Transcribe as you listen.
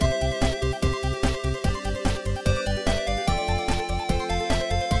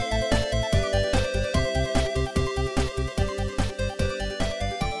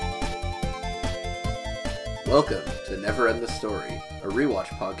Welcome to Never End the Story, a rewatch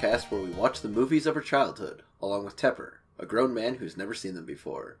podcast where we watch the movies of our childhood, along with Tepper, a grown man who's never seen them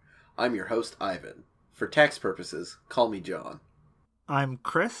before. I'm your host, Ivan. For tax purposes, call me John. I'm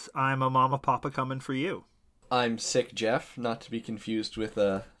Chris. I'm a mama papa coming for you. I'm Sick Jeff, not to be confused with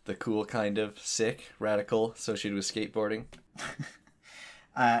the cool kind of sick, radical, associated with skateboarding.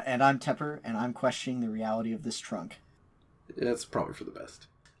 And I'm Tepper, and I'm questioning the reality of this trunk. That's probably for the best.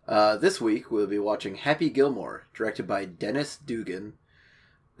 This week, we'll be watching Happy Gilmore, directed by Dennis Dugan,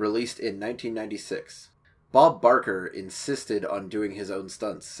 released in 1996. Bob Barker insisted on doing his own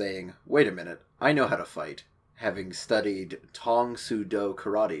stunts, saying, "Wait a minute, I know how to fight," having studied Tong Soo Do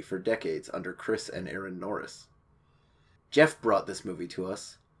karate for decades under Chris and Aaron Norris. Jeff brought this movie to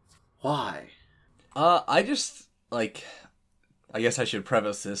us. Why? I guess I should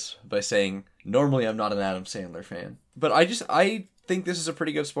preface this by saying, normally I'm not an Adam Sandler fan. But I think this is a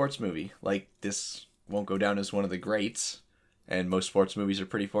pretty good sports movie. Like, this won't go down as one of the greats, and most sports movies are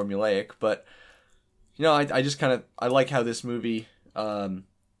pretty formulaic, but, you know, I like how this movie, it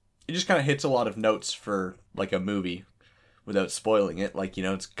just kind of hits a lot of notes for, like, a movie without spoiling it. Like, you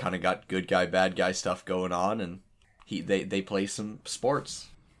know, it's kind of got good guy, bad guy stuff going on, and they play some sports.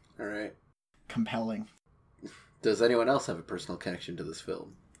 All right. Compelling. Does anyone else have a personal connection to this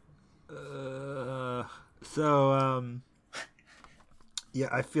film? Yeah,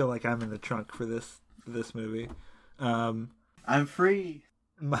 I feel like I'm in the trunk for this movie. I'm free.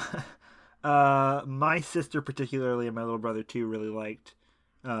 My sister particularly, and my little brother too, really liked,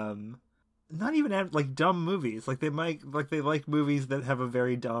 not even like dumb movies. Like they like movies that have a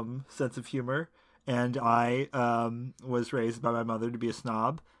very dumb sense of humor. And I was raised by my mother to be a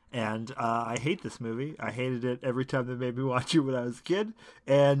snob. And I hate this movie. I hated it every time they made me watch it when I was a kid.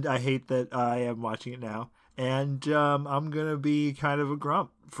 And I hate that I am watching it now. And I'm going to be kind of a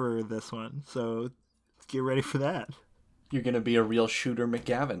grump for this one. So get ready for that. You're going to be a real Shooter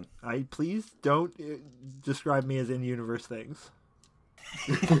McGavin. Please don't describe me as in-universe things.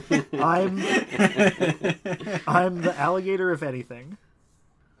 I'm the alligator, if anything.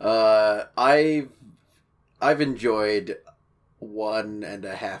 I've enjoyed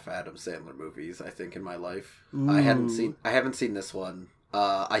 1.5 Adam Sandler movies, I think, in my life. Ooh. I haven't seen this one.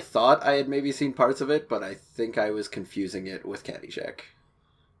 I thought I had maybe seen parts of it, but I think I was confusing it with Caddyshack,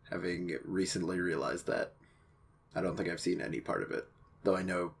 having recently realized that. I don't think I've seen any part of it, though I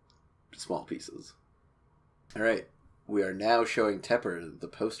know small pieces. Alright, we are now showing Tepper the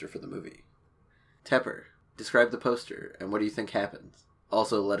poster for the movie. Tepper, describe the poster, and what do you think happens?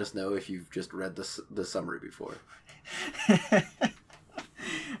 Also, let us know if you've just read the summary before.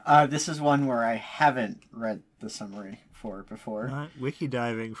 This is one where I haven't read the summary for before. Not wiki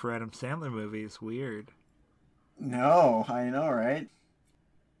diving for Adam Sandler movies. Weird. No, I know, right?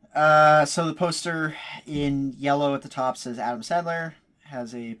 So the poster in yellow at the top says Adam Sandler.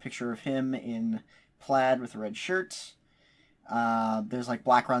 Has a picture of him in plaid with a red shirt. There's like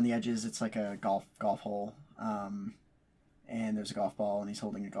black around the edges. It's like a golf hole. And there's a golf ball, and he's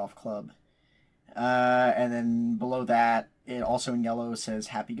holding a golf club. And then below that, it also in yellow says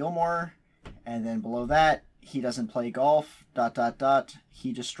Happy Gilmore. And then below that, he doesn't play golf, ...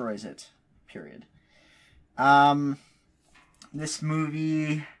 he destroys it, period. This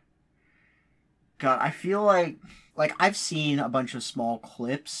movie, God, I feel like I've seen a bunch of small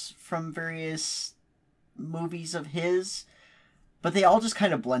clips from various movies of his, but they all just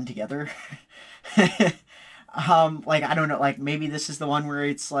kind of blend together. I don't know, like, maybe this is the one where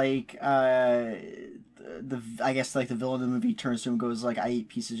it's like, I guess, like, the villain of the movie turns to him and goes, like, "I eat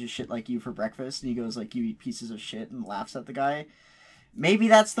pieces of shit like you for breakfast," and he goes, like, "You eat pieces of shit," and laughs at the guy. Maybe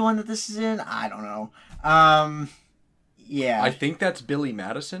that's the one that this is in? I don't know. Yeah. I think that's Billy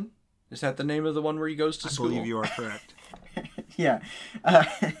Madison. Is that the name of the one where he goes to school? I believe you are correct. Yeah.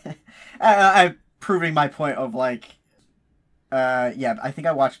 I'm proving my point of, like, yeah, I think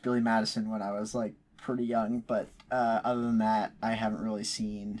I watched Billy Madison when I was, like, pretty young, but other than that, I haven't really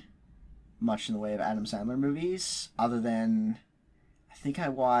seen much in the way of Adam Sandler movies, other than I think I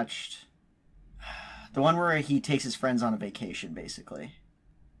watched the one where he takes his friends on a vacation, basically.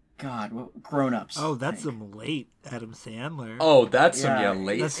 God, Grown Ups. Oh, that's some late Adam Sandler. Oh, that's some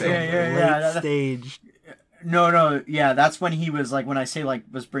late That's stage. late stage. No, yeah, that's when he was, like, when I say, like,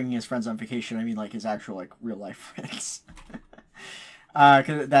 was bringing his friends on vacation, I mean, like, his actual, like, real life friends.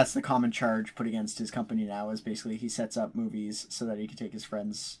 Because that's the common charge put against his company now, is basically he sets up movies so that he can take his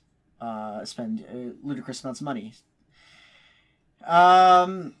friends, spend ludicrous amounts of money.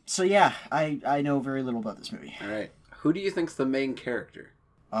 So yeah, I know very little about this movie. All right. Who do you think's the main character?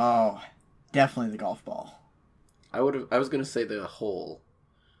 Oh, definitely the golf ball. I was going to say the hole.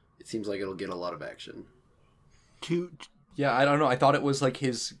 It seems like it'll get a lot of action. Two. Yeah, I don't know. I thought it was like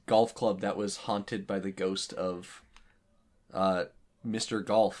his golf club that was haunted by the ghost of Mr.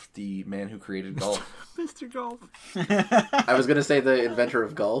 Golf, the man who created golf. Mr. Golf. I was gonna say the inventor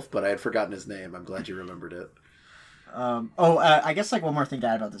of golf, but I had forgotten his name. I'm glad you remembered it. I guess like one more thing to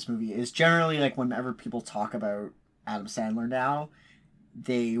add about this movie is generally like whenever people talk about Adam Sandler now,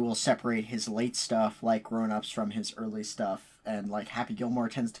 they will separate his late stuff like Grown Ups from his early stuff, and like Happy Gilmore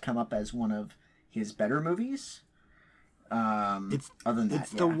tends to come up as one of his better movies. It's other than that,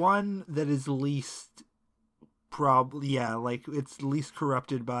 it's the one that is least it's least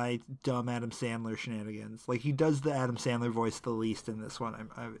corrupted by dumb Adam Sandler shenanigans. Like he does the Adam Sandler voice the least in this one,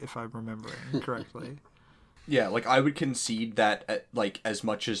 if I'm remembering correctly. Yeah, like I would concede that like as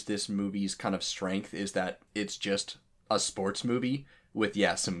much as this movie's kind of strength is that it's just a sports movie with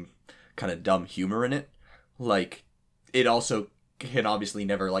some kind of dumb humor in it, like it also can obviously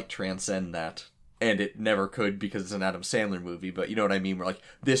never like transcend that. And it never could because it's an Adam Sandler movie, but you know what I mean? Where like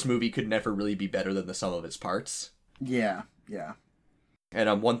this movie could never really be better than the sum of its parts. Yeah.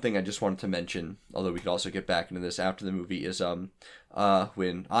 And one thing I just wanted to mention, although we could also get back into this after the movie, is when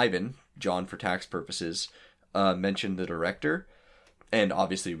Ivan, John for tax purposes, mentioned the director, and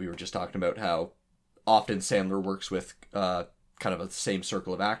obviously we were just talking about how often Sandler works with kind of the same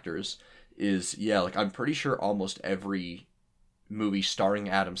circle of actors, like I'm pretty sure almost every movie starring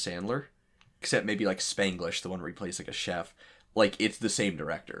Adam Sandler, except maybe like Spanglish, the one where he plays like a chef, like it's the same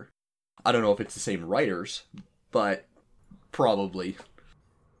director. I don't know if it's the same writers, but probably.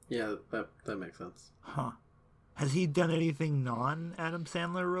 Yeah, that makes sense. Huh. Has he done anything non-Adam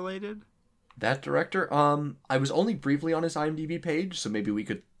Sandler related? That director? I was only briefly on his IMDb page, so maybe we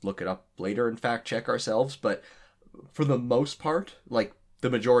could look it up later and fact check ourselves, but for the most part, like the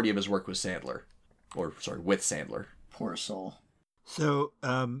majority of his work was Sandler. With Sandler. Poor soul. So,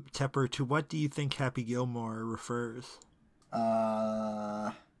 Tepper, to what do you think Happy Gilmore refers?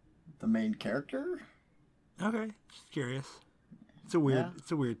 The main character? Okay, just curious. It's a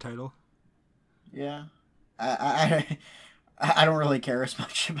weird title. Yeah. I don't really care as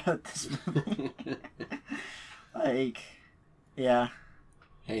much about this movie. Like, yeah.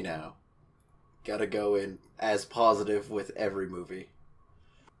 Hey now. Gotta go in as positive with every movie.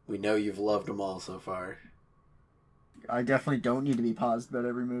 We know you've loved them all so far. I definitely don't need to be positive about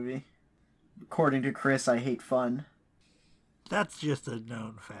every movie. According to Chris, I hate fun. That's just a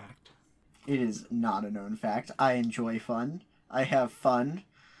known fact. It is not a known fact. I enjoy fun. I have fun.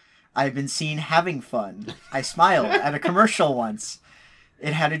 I've been seen having fun. I smiled at a commercial once.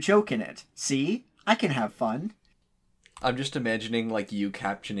 It had a joke in it. See? I can have fun. I'm just imagining like you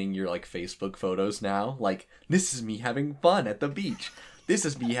captioning your like Facebook photos now. Like, this is me having fun at the beach. This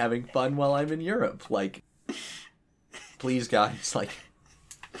is me having fun while I'm in Europe. Like, please guys, like...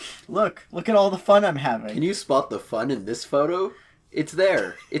 Look at all the fun I'm having. Can you spot the fun in this photo? It's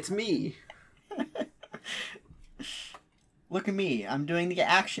there. It's me. Look at me. I'm doing the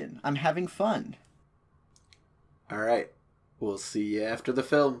action. I'm having fun. Alright. We'll see you after the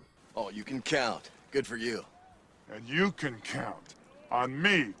film. Oh, you can count. Good for you. And you can count on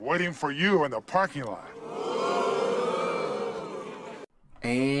me waiting for you in the parking lot.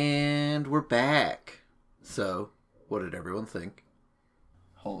 And we're back. So, what did everyone think?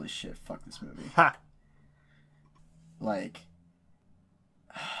 Holy shit, fuck this movie. Ha! Like...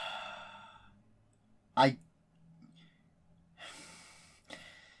 I...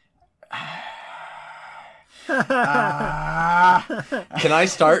 Can I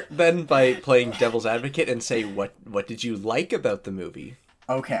start then by playing devil's advocate and say what did you like about the movie?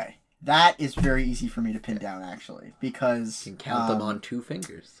 Okay. That is very easy for me to pin down, actually, because... You can count them on 2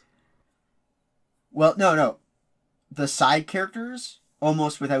 fingers. Well, no. The side characters,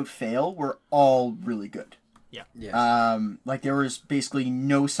 almost without fail, were all really good. Yeah. Like, there was basically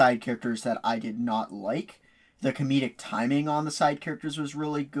no side characters that I did not like. The comedic timing on the side characters was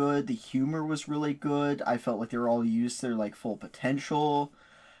really good. The humor was really good. I felt like they were all used to their, like, full potential.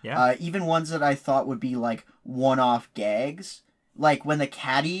 Yeah. Even ones that I thought would be, like, one-off gags. Like, when the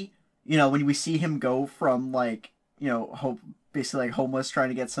caddy, you know, when we see him go from, like, you know, basically, like, homeless trying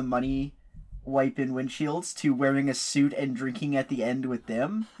to get some money wiping windshields to wearing a suit and drinking at the end with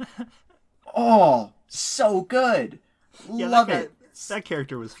them. Oh, so good. Yeah, Love it. That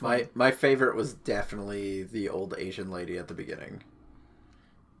character was fun. My favorite was definitely the old Asian lady at the beginning.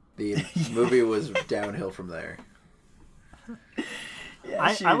 The movie was downhill from there.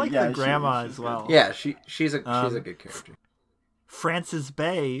 Yeah, I like the grandma as well. Yeah, she's a good character. Frances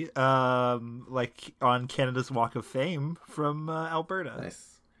Bay, like on Canada's Walk of Fame from Alberta.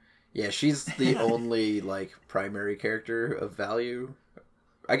 Nice. Yeah, she's the only like primary character of value.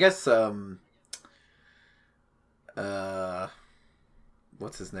 I guess What's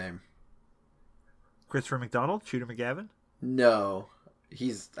his name? Christopher McDonald, Shooter McGavin. No,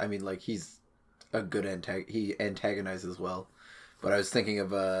 he's a good he antagonizes well. But I was thinking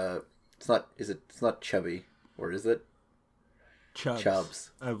of it's not Chubby, or is it?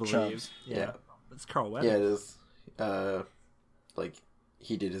 Chubbs. I believe. Chubbs. Yeah. It's Carl Weathers. Yeah, it is.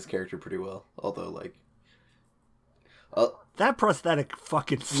 He did his character pretty well. Although, that prosthetic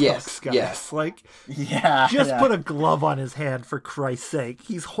fucking sucks, Yes, guys. yes. Yeah. Just put a glove on his hand, for Christ's sake.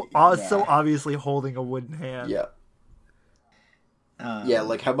 He's so obviously holding a wooden hand. yeah.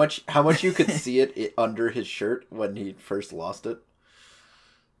 How much you could see it under his shirt when he first lost it.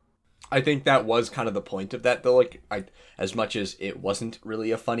 I think that was kind of the point of that, though. As much as it wasn't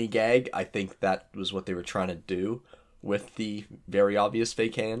really a funny gag, I think that was what they were trying to do with the very obvious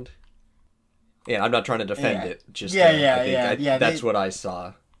fake hand. Yeah, I'm not trying to defend it. Just that's what I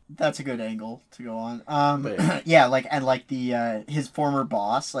saw. That's a good angle to go on. But- the his former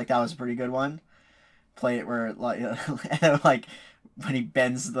boss, that was a pretty good one. Play it where when he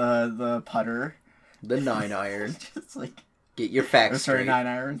bends the putter, The 9 iron. just Get your facts sorry, straight. 9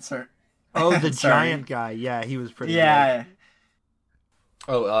 iron. Sorry. Oh, the Sorry. giant guy. Yeah, he was pretty good. Yeah.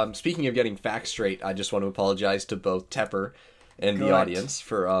 Oh, speaking of getting facts straight, I just want to apologize to both Tepper and Good. the audience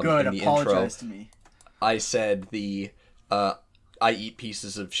for Good. in the Apologize intro. to me. I said I eat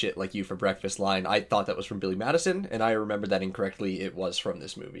pieces of shit like you for breakfast line. I thought that was from Billy Madison, and I remembered that incorrectly. It was from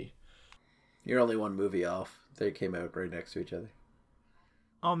this movie. You're only one movie off. They came out right next to each other.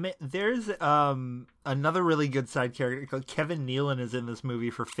 Oh man, there's another really good side character called Kevin Nealon is in this movie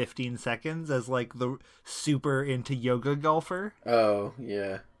for 15 seconds as the super into yoga golfer. Oh,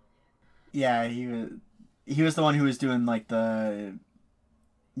 yeah. Yeah, he was the one who was doing the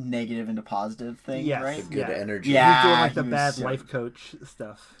negative into positive thing, Yes. right? Good energy. Yeah. He's doing the he bad was so- life coach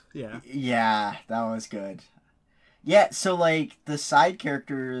stuff. Yeah. Yeah, that was good. Yeah, so the side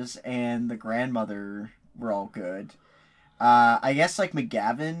characters and the grandmother were all good. I guess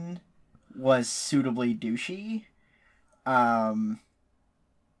McGavin was suitably douchey.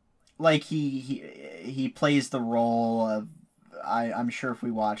 He plays the role of I'm sure if we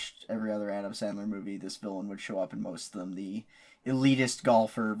watched every other Adam Sandler movie, this villain would show up in most of them. The elitist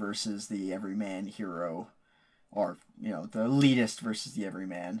golfer versus the everyman hero, or the elitist versus the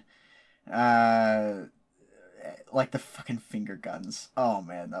everyman. The fucking finger guns. Oh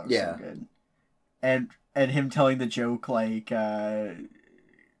man, that was so good. And him telling the joke he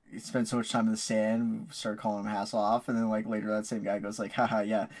spent so much time in the sand, we started calling him Hasselhoff, and then later that same guy goes haha,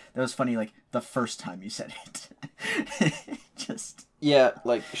 yeah, that was funny the first time you said it. Just Yeah,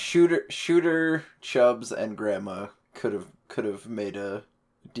 Shooter, Chubbs, and Grandma could have made a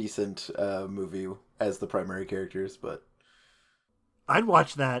decent movie as the primary characters, but I'd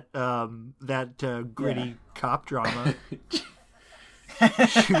watch that gritty cop drama.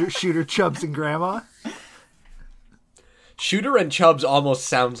 Shooter, Chubbs, and Grandma. Shooter and Chubbs almost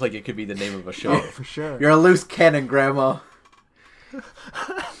sounds like it could be the name of a show. For sure. you're a loose cannon, Grandma.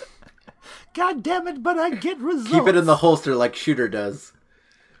 God damn it, but I get results. Keep it in the holster like Shooter does.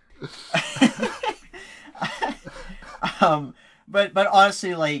 but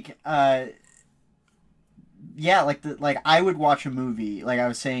honestly, I would watch a movie. I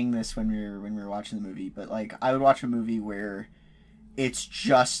was saying this when we were watching the movie, but I would watch a movie where it's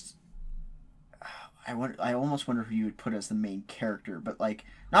just. I almost wonder who you would put as the main character, but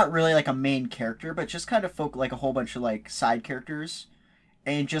not really a main character, but just kind of a whole bunch of side characters,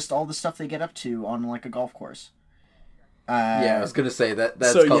 and just all the stuff they get up to on a golf course. Yeah, I was gonna say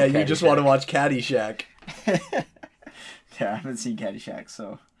that's So called yeah, you just Caddyshack. want to watch Caddyshack. Yeah, I haven't seen Caddyshack,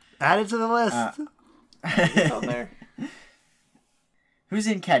 so Add it to the list. It's on there. who's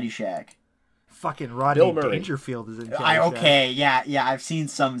in Caddyshack? Fucking Rodney Bill Murray. Dangerfield is in Caddyshack. Okay, yeah, I've seen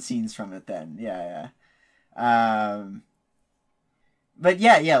some scenes from it. Then, yeah. But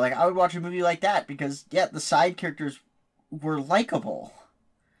yeah, I would watch a movie like that because the side characters were likable.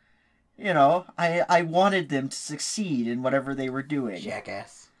 I wanted them to succeed in whatever they were doing.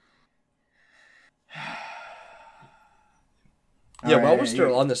 Jackass. Yeah, while Alright, we're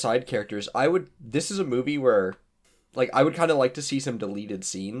still on the side characters, this is a movie where, I would kind of like to see some deleted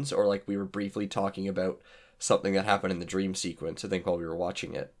scenes, or we were briefly talking about something that happened in the dream sequence, I think, while we were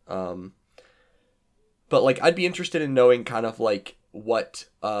watching it. But, I'd be interested in knowing kind of, what,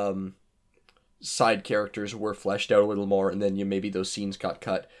 side characters were fleshed out a little more, and then maybe those scenes got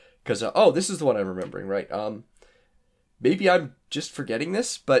cut. Because, this is the one I'm remembering, right? Maybe I'm just forgetting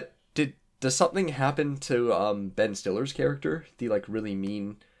this, but does something happen to Ben Stiller's character, the really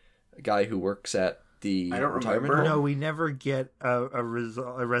mean guy who works at the I don't retirement remember. home? No, we never get a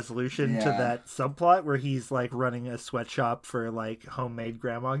resolution to Yeah. that subplot where he's like running a sweatshop for like homemade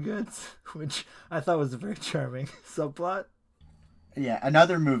grandma goods, which I thought was a very charming subplot. Yeah,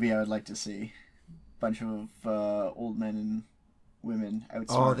 another movie I would like to see. Bunch of old men and women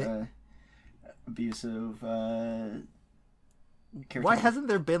outsmart abusive characters. Why hasn't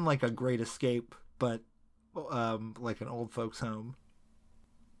there been like a Great Escape, but like an old folks' home?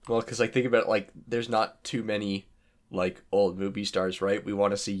 Well, because like think about it, like there's not too many like old movie stars, right? We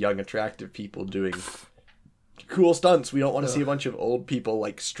want to see young, attractive people doing cool stunts. We don't want to see a bunch of old people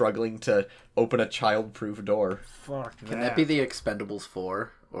like struggling to open a child-proof door. Fuck Can that be the Expendables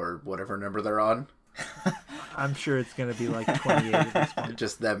 4 or whatever number they're on? I'm sure it's gonna be like 28 at this point.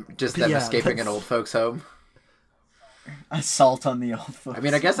 Just them Yeah, escaping an that's- old folks' home. Assault on the old folks. I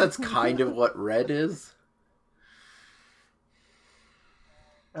mean, I guess that's kind of what Red is.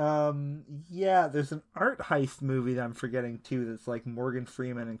 Yeah, there's an art heist movie that I'm forgetting too. That's like Morgan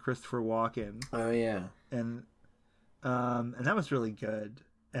Freeman and Christopher Walken, Oh yeah. and that was really good.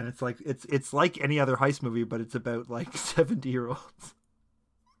 And it's like it's like any other heist movie, but it's about like 70-year-olds.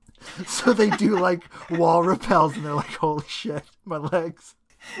 So they do like wall rappels, and they're like, "Holy shit, my legs!"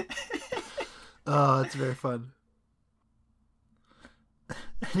 Oh, it's very fun.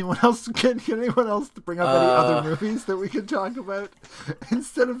 Anyone else? Can anyone else bring up any other movies that we can talk about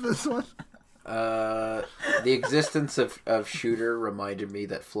instead of this one? The existence of Shooter reminded me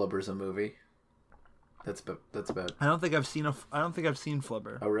that Flubber's a movie. That's about. I don't think I've seen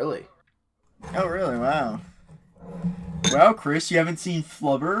Flubber. Oh really? Oh, really? Wow. Well, Chris, you haven't seen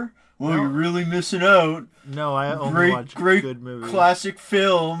Flubber? Well, you're really missing out. No, I only watch Great good movies. classic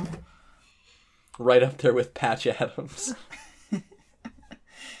film. Right up there with Patch Adams.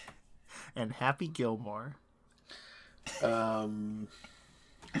 And Happy Gilmore.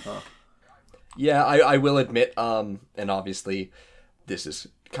 Yeah, I will admit, and obviously this is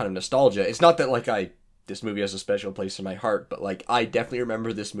kind of nostalgia. It's not that like this movie has a special place in my heart, but like I definitely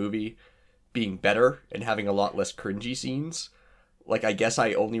remember this movie being better and having a lot less cringy scenes. Like I guess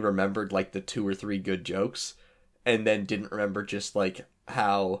I only remembered like the 2 or 3 good jokes, and then didn't remember just like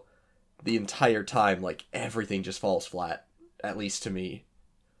how the entire time like everything just falls flat, at least to me.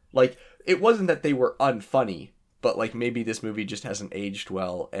 Like it wasn't that they were unfunny, but like maybe this movie just hasn't aged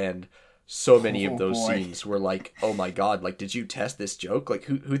well, and so many of those scenes were like, oh my god, like did you test this joke? Like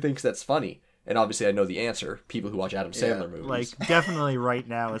who thinks that's funny? And obviously I know the answer, people who watch Adam Sandler movies. Like definitely right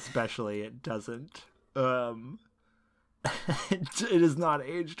now, especially, it doesn't. It is not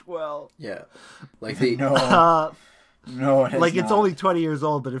aged well. Yeah. Like the No, no, it has Like it's not. only 20 years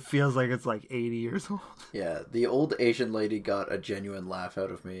old, but it feels like it's like 80 years old. yeah, the old Asian lady got a genuine laugh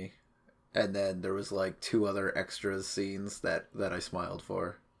out of me. And then there was like 2 other extras scenes that I smiled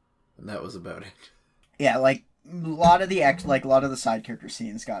for. And that was about it. Yeah, like a lot of the side character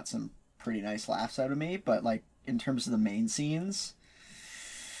scenes got some pretty nice laughs out of me, but like in terms of the main scenes,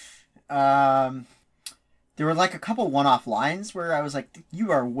 there were like a couple one-off lines where I was like,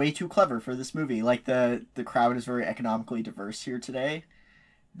 "You are way too clever for this movie." Like the crowd is very economically diverse here today.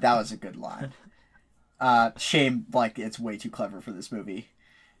 That was a good line. Shame, like it's way too clever for this movie.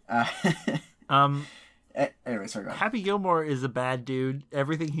 Anyway, sorry. Go ahead. Happy Gilmore is a bad dude.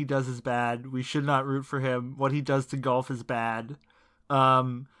 Everything he does is bad. We should not root for him. What he does to golf is bad.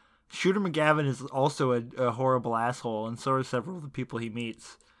 Shooter McGavin is also a horrible asshole, and so are several of the people he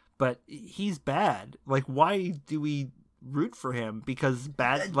meets. But he's bad. Like, why do we root for him? Because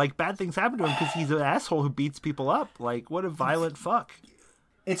bad things happen to him because he's an asshole who beats people up. Like, what a violent fuck.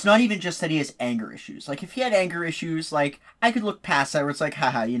 It's not even just that he has anger issues. Like, if he had anger issues, like, I could look past that where it's like,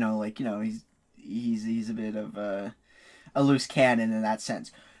 haha, he's a bit of a loose cannon in that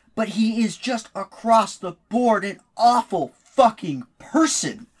sense. But he is just across the board an awful fucking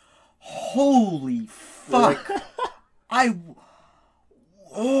person. Holy fuck.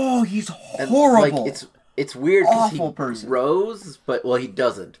 He's horrible. Like it's weird because Awful he person. grows, but he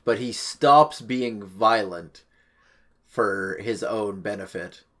doesn't. But he stops being violent for his own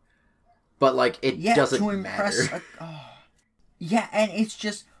benefit. But like it doesn't to impress, matter. Yeah, and it's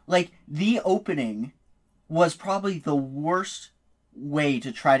just like the opening was probably the worst way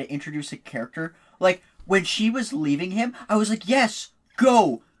to try to introduce a character. Like when she was leaving him, I was like, "Yes,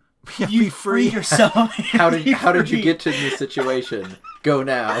 go. Yeah, You be free. freed yourself." How did Be you free. get to this situation? Go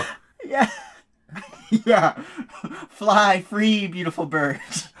now. Yeah. Yeah. Fly free, beautiful bird.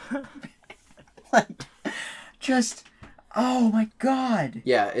 Like, just, oh my god.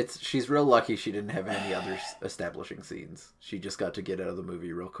 Yeah, she's real lucky she didn't have any other establishing scenes. She just got to get out of the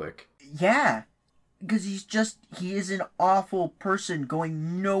movie real quick. Yeah. Because he is an awful person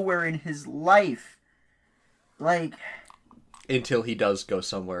going nowhere in his life. like... Until he does go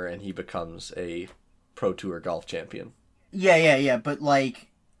somewhere and he becomes a Pro Tour golf champion. Yeah, but like,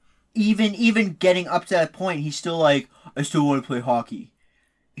 even getting up to that point, he's still like, I still want to play hockey.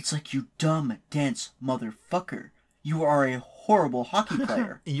 It's like, you dumb, dense motherfucker. You are a horrible hockey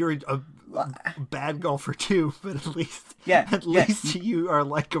player. You're a bad golfer too, but at least Yeah, least you are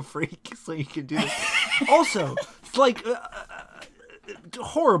like a freak, so you can do this. Also, it's like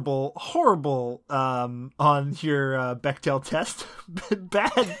horrible on your Bechdel test.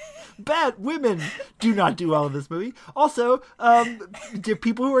 Bad women do not do well in this movie. Also,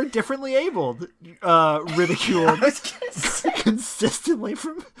 people who are differently abled ridiculed consistently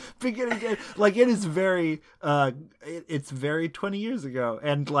from beginning to end. Like, it is very it's very 20 years ago,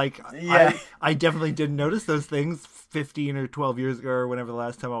 and like I definitely didn't notice those things 15 or 12 years ago, or whenever the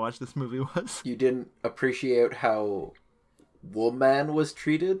last time I watched this movie was. You didn't appreciate how woman was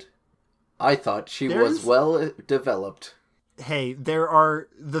treated? I thought she was well developed. Hey, there are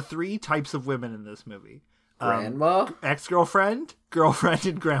the 3 types of women in this movie. Grandma? Ex-girlfriend, girlfriend,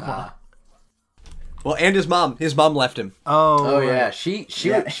 and grandma. Well, and his mom. His mom left him. Oh, right. Yeah. She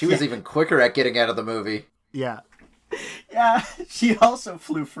was even quicker at getting out of the movie. Yeah. Yeah, she also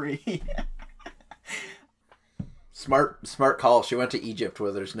flew free. Smart call. She went to Egypt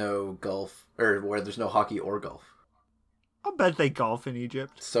where there's no golf, or where there's no hockey or golf. I'll bet they golf in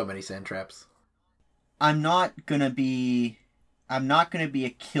Egypt. So many sand traps. I'm not gonna be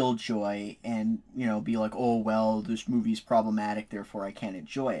a killjoy and, be like, oh, well, this movie's problematic, therefore I can't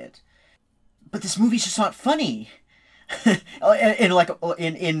enjoy it. But this movie's just not funny. in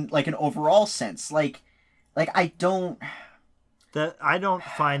an overall sense. Like I don't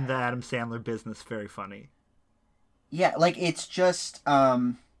find the Adam Sandler business very funny. Yeah, like, it's just,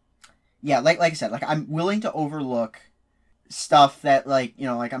 like I said, like, I'm willing to overlook stuff that, like,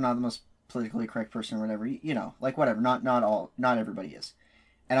 like, I'm not the most politically correct person or whatever, like, whatever, not everybody is.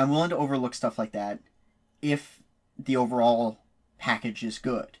 And I'm willing to overlook stuff like that if the overall package is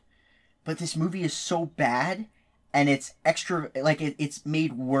good. But this movie is so bad, and it's extra, like, it's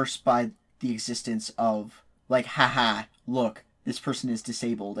made worse by the existence of, like, haha, look, this person is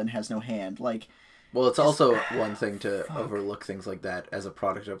disabled and has no hand, like... Well, it's also one thing to overlook things like that as a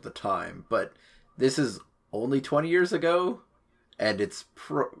product of the time, but this is only 20 years ago, and it's,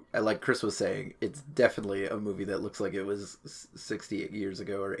 like Chris was saying, it's definitely a movie that looks like it was 60 years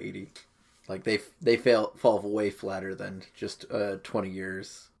ago or 80. Like, they fall way flatter than just 20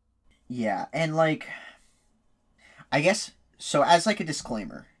 years. Yeah, and, like, I guess, so as, like, a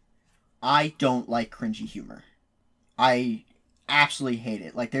disclaimer, I don't like cringy humor. I absolutely hate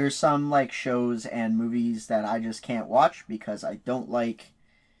it. Like, there's some, like, shows and movies that I just can't watch because I don't like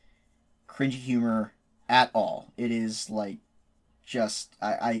cringy humor at all. It is, like, just,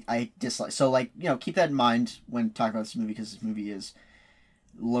 I dislike. So, like, keep that in mind when talking about this movie, because this movie is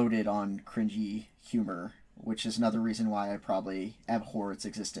loaded on cringy humor, which is another reason why I probably abhor its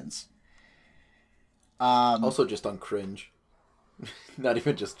existence. Also just on cringe. Not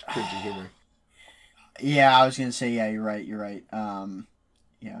even just cringy humor. Yeah, I was gonna say, yeah, you're right.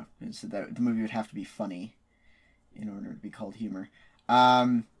 Yeah, so that the movie would have to be funny in order to be called humor.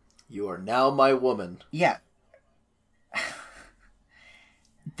 You are now my woman. Yeah.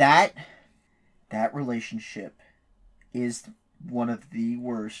 That relationship is one of the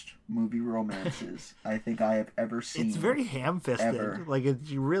worst movie romances I think I have ever seen. It's very ham-fisted. Ever. Like,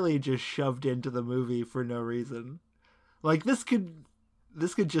 it's really just shoved into the movie for no reason. Like, this could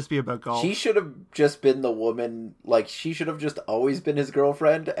just be about golf. She should have just been the woman, like, she should have just always been his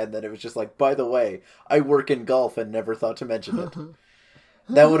girlfriend, and then it was just like, by the way, I work in golf and never thought to mention it.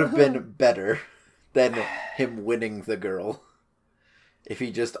 That would have been better than him winning the girl. If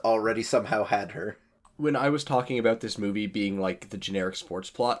he just already somehow had her. When I was talking about this movie being, like, the generic sports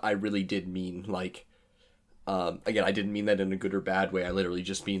plot, I really did mean, like, again, I didn't mean that in a good or bad way. I literally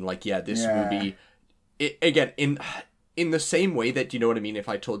just mean, like, yeah, this movie, again, in the same way that, you know what I mean, if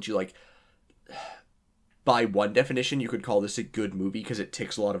I told you, like, by one definition, you could call this a good movie because it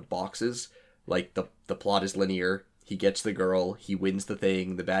ticks a lot of boxes. Like, the plot is linear, he gets the girl, he wins the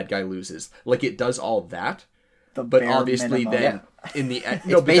thing, the bad guy loses. Like, it does all that. But obviously minimum. In the end...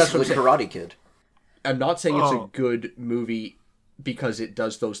 It's basically Karate Kid. I'm not saying it's a good movie because it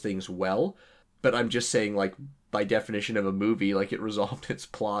does those things well, but I'm just saying, like, by definition of a movie, like, it resolved its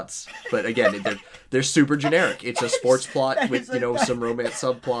plots. But again, they're super generic. It's a sports plot with, some romance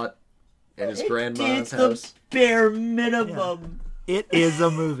subplot and his grandma's house. The bare minimum. Yeah. It is a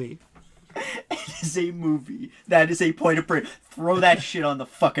movie. It is a movie. That is a point of print. Throw that shit on the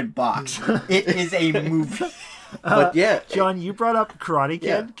fucking box. It is a movie. But yeah. John, you brought up Karate Kid.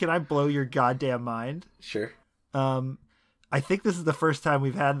 Yeah. Can I blow your goddamn mind? Sure. I think this is the first time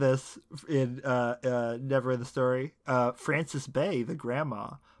we've had this in Never in the Story. Frances Bay, the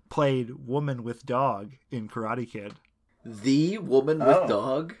grandma, played Woman with Dog in Karate Kid. The Woman with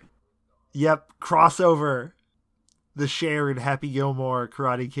Dog? Yep, crossover. The Cher and Happy Gilmore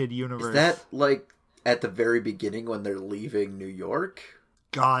Karate Kid universe. Is that like at the very beginning when they're leaving New York?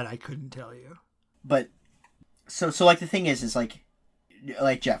 God, I couldn't tell you. But so like the thing is like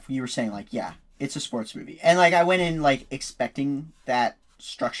Jeff, you were saying like, yeah, it's a sports movie. And like I went in like expecting that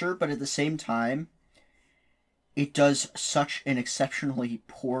structure, but at the same time it does such an exceptionally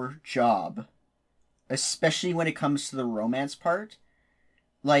poor job, especially when it comes to the romance part.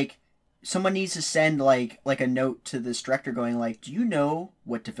 Like someone needs to send like a note to this director going like, do you know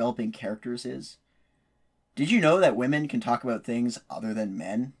what developing characters is? Did you know that women can talk about things other than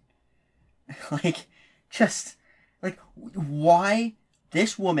men? Like, just, like, why?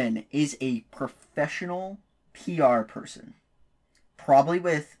 This woman is a professional PR person. Probably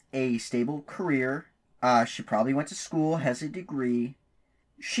with a stable career. She probably went to school, has a degree.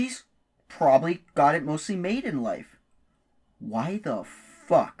 She's probably got it mostly made in life. Why the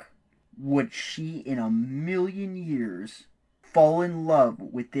fuck would she in a million years fall in love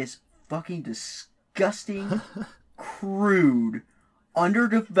with this fucking disgusting, crude,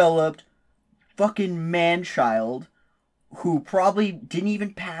 underdeveloped fucking man-child who probably didn't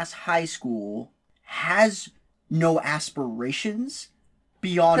even pass high school, has no aspirations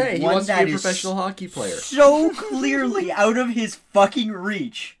beyond Hey, he one wants to that be a is professional hockey player. so clearly out of his fucking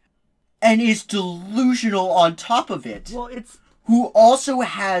reach, and is delusional on top of it. Well, it's Who also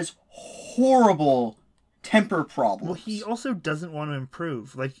has horrible temper problems. well, he also doesn't want to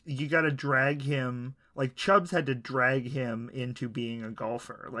improve. Like, you got to drag him. Like, Chubbs had to drag him into being a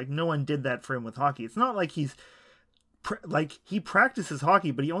golfer. Like, no one did that for him with hockey. It's not like he's like, he practices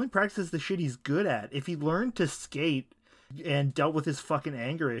hockey, but he only practices the shit he's good at. If he learned to skate and dealt with his fucking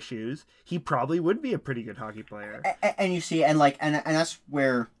anger issues, he probably would be a pretty good hockey player. And you see, and that's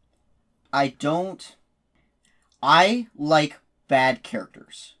where I like bad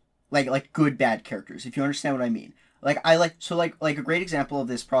characters. Like good bad characters, if you understand what I mean. Like a great example of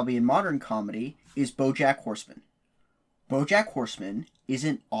this probably in modern comedy is BoJack Horseman. BoJack Horseman is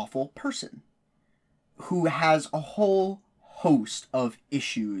an awful person who has a whole host of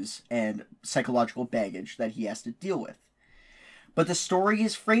issues and psychological baggage that he has to deal with. But the story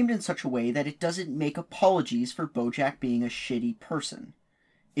is framed in such a way that it doesn't make apologies for BoJack being a shitty person,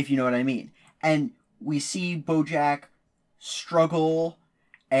 if you know what I mean. And we see BoJack struggle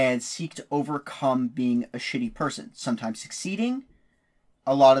and seek to overcome being a shitty person, sometimes succeeding,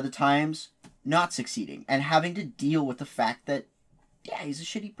 a lot of the times not succeeding, and having to deal with the fact that, yeah, he's a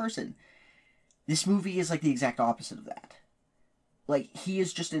shitty person. This movie is like the exact opposite of that. Like, he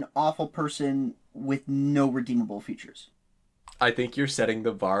is just an awful person with no redeemable features. I think you're setting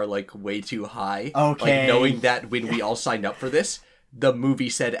the bar, like, way too high. Okay. Like, knowing that when we all signed up for this, the movie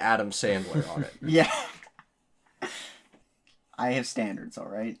said Adam Sandler on it. Yeah. I have standards,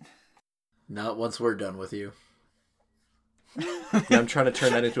 alright? Not once we're done with you. Yeah, I'm trying to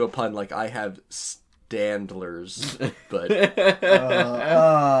turn that into a pun, like, I have standlers, but...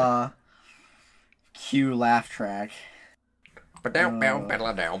 Cue laugh track.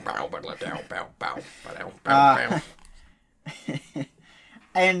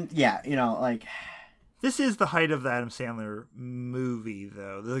 And, yeah, you know, like... This is the height of the Adam Sandler movie,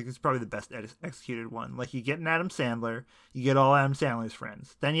 though. Like, it's probably the best executed one. Like, you get an Adam Sandler, you get all Adam Sandler's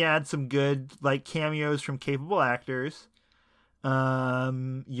friends. Then you add some good, like, cameos from capable actors.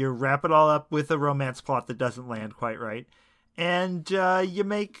 You wrap it all up with a romance plot that doesn't land quite right. And you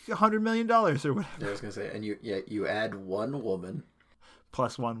make $100 million or whatever. Yeah, I was going to say, and you add one woman.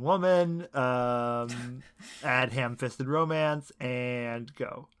 Plus one woman, add ham-fisted romance, and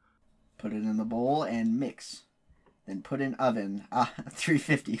go. Put it in the bowl and mix. Then put in oven.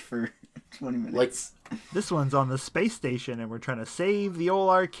 350 for 20 minutes. Like, this one's on the space station, and we're trying to save the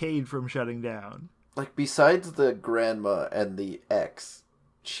old arcade from shutting down. Like, besides the grandma and the ex,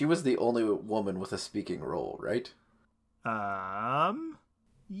 she was the only woman with a speaking role, right?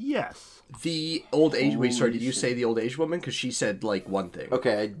 Yes. The old age... Wait, sorry, did you shit. say the old age woman? Because she said, like, one thing.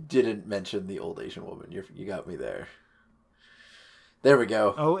 Okay, I didn't mention the old Asian woman. You got me there. There we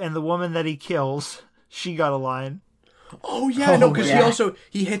go. Oh, and the woman that he kills, she got a line. Oh, yeah, no, because yeah.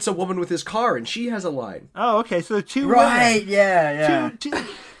 he hits a woman with his car, and she has a line. Oh, okay, so two Right, women. yeah.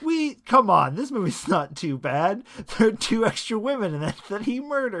 Come on, this movie's not too bad. There are two extra women in it that he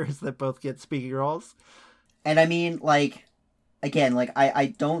murders that both get speaking roles. And I mean, like, again, like,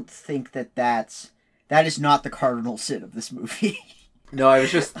 I don't think that is not the cardinal sin of this movie. No, I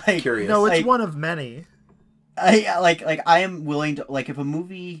was just Like, curious. No, it's Like- one of many. I am willing to, like, if a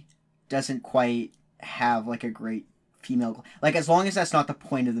movie doesn't quite have like a great female, like, as long as that's not the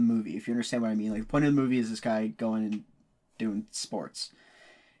point of the movie, if you understand what I mean. Like, the point of the movie is this guy going and doing sports.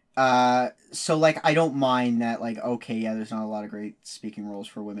 So like, I don't mind that, like, okay, yeah, there's not a lot of great speaking roles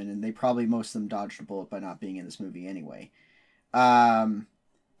for women, and they probably, most of them dodged a bullet by not being in this movie anyway.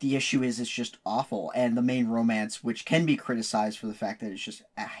 The issue is it's just awful, and the main romance, which can be criticized for the fact that it's just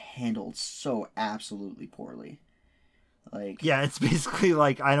handled so absolutely poorly. Like, Yeah, it's basically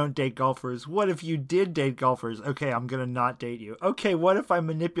like, I don't date golfers. What if you did date golfers? Okay, I'm gonna not date you. Okay, what if I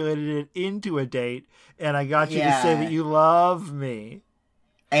manipulated it into a date and I got you to say that you love me?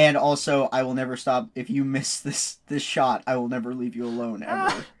 and also, I will never stop. If you miss this shot, I will never leave you alone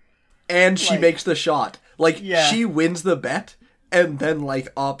ever. And she Like- makes the shot. Like, Yeah. she wins the bet, and then,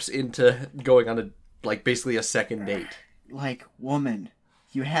 like, opts into going on a, like, basically a second date. Like, woman,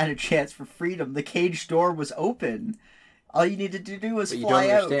 you had a chance for freedom. The cage door was open. All you needed to do was But you fly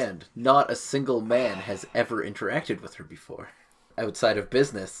don't out. understand. Not a single man has ever interacted with her before. Outside of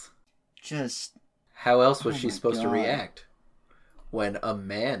business. Just, How else was Oh she my supposed to God. react when a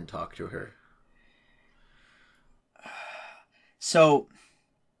man talked to her? so,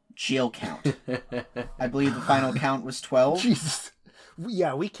 jail count. I believe the final count was 12. Jesus.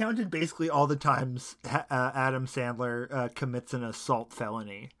 Yeah, we counted basically all the times Adam Sandler commits an assault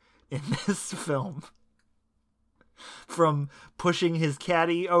felony in this film. From pushing his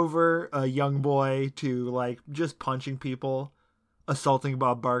caddy over, a young boy, to, like, just punching people, assaulting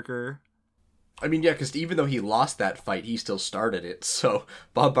Bob Barker. I mean, yeah, because even though he lost that fight, he still started it, so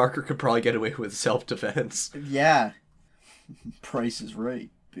Bob Barker could probably get away with self-defense. Yeah. Price is right,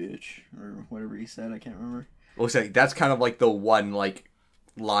 bitch. Or whatever he said, I can't remember. Well, so that's kind of like the one, like,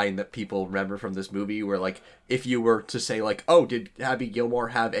 line that people remember from this movie, where, like, if you were to say, like, oh, did Happy Gilmore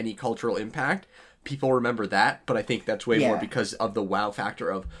have any cultural impact? People remember that, but I think that's way more Yeah. because of the wow factor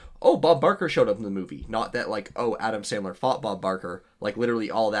of, oh, Bob Barker showed up in the movie. Not that, like, oh, Adam Sandler fought Bob Barker. Like,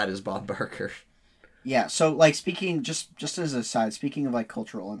 literally all that is Bob Barker. Yeah, so, like, speaking, just as a side, speaking of, like,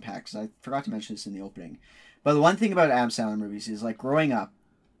 cultural impacts, I forgot to mention this in the opening, but the one thing about Adam Sandler movies is, like, growing up,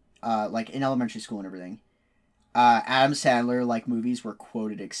 like, in elementary school and everything, Adam Sandler, like, movies were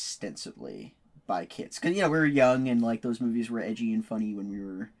quoted extensively by kids. Because, you know, we were young, and, like, those movies were edgy and funny when we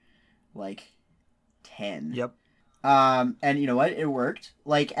were, like, 10. Yep. And you know what? It worked.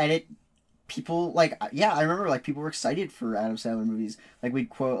 Like, and it, people, like, yeah, I remember, like, people were excited for Adam Sandler movies. Like, we'd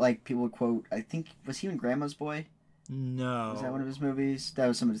quote, like, people would quote, I think, was he in Grandma's Boy? No. Was that one of his movies? That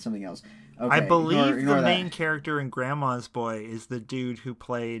was something else. Okay, I believe ignore the that. main character in Grandma's Boy is the dude who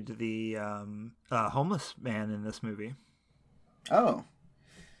played the homeless man in this movie. Oh.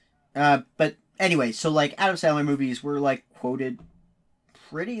 But anyway, so, like, Adam Sandler movies were, like, quoted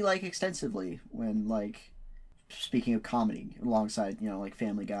pretty, like, extensively when, like, speaking of comedy, alongside, you know, like,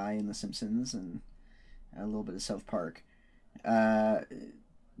 Family Guy and The Simpsons and a little bit of South Park. But,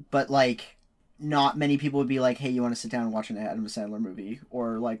 like, not many people would be like, hey, you want to sit down and watch an Adam Sandler movie?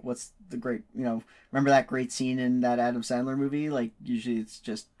 Or, like, what's the great, you know, remember that great scene in that Adam Sandler movie? Like, usually it's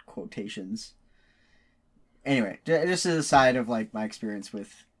just quotations. Anyway, just as a side of, like, my experience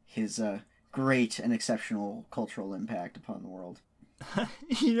with his great and exceptional cultural impact upon the world.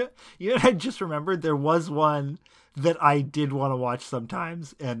 You know what I just remembered? There was one that I did want to watch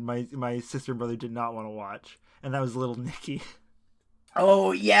sometimes, and my sister and brother did not want to watch, and that was Little Nicky.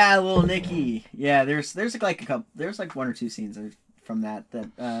 Oh yeah, Little Nicky. Yeah, there's like a couple. There's like one or two scenes from that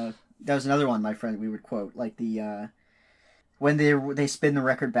was another one. My friend we would quote, like the when they spin the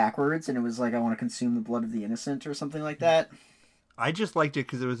record backwards, and it was like, I want to consume the blood of the innocent or something like that. I just liked it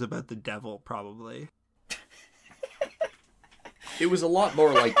because it was about the devil, probably. It was a lot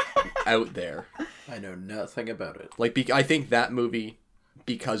more, like, out there. I know nothing about it. Like, I think that movie,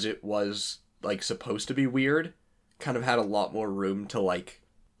 because it was, like, supposed to be weird, kind of had a lot more room to, like,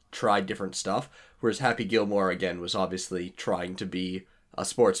 try different stuff. Whereas Happy Gilmore, again, was obviously trying to be a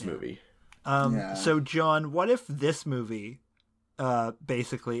sports movie. Yeah. So, John, what if this movie,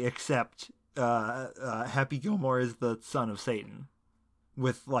 basically, except Happy Gilmore is the son of Satan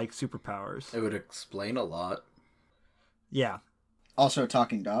with, like, superpowers? It would explain a lot. Yeah. Also, a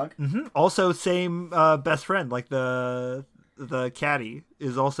talking dog. Also, same best friend, like the caddy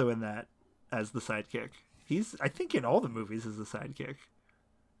is also in that as the sidekick. He's, I think, in all the movies as the sidekick,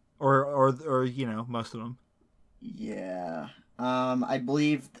 or you know, most of them. Yeah. I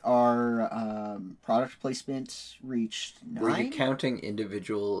believe our product placement reached 9. Were you counting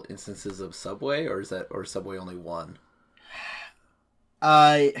individual instances of Subway, or Subway only one?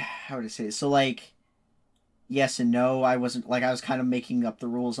 How would I say it? So, like, yes and no. I wasn't, like, I was kind of making up the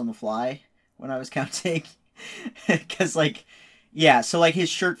rules on the fly when I was counting. Because, like, yeah, so, like, his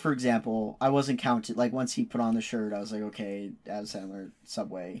shirt, for example, I wasn't counted. Like, once he put on the shirt, I was like, okay, Adam Sandler,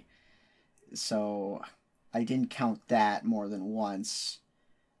 Subway. So, I didn't count that more than once.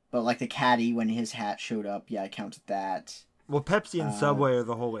 But, like, the caddy, when his hat showed up, yeah, I counted that. Well, Pepsi and Subway are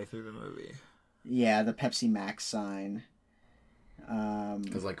the whole way through the movie. Yeah, the Pepsi Max sign.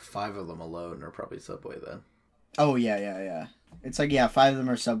 Because, like, 5 of them alone are probably Subway, then. Oh, yeah. It's like, yeah, 5 of them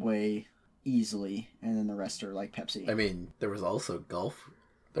are Subway easily, and then the rest are, like, Pepsi. I mean, there was also golf.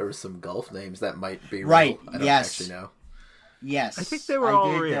 There was some golf names that might be right, real. I don't yes. actually know. Yes. I think they were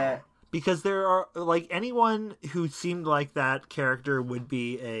all did, real. Because there are, like, anyone who seemed like that character would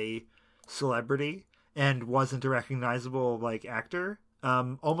be a celebrity and wasn't a recognizable, like, actor.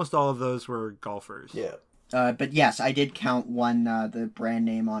 Almost all of those were golfers. Yeah. But yes, I did count one, the brand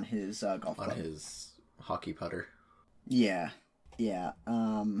name on his golf club. On his hockey putter. Yeah.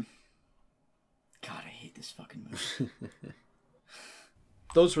 God, I hate this fucking movie.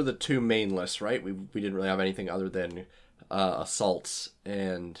 Those were the 2 main lists, right? We didn't really have anything other than assaults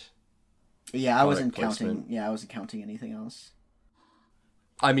and... Yeah, I wasn't Product counting. placement. Yeah, I wasn't counting anything else.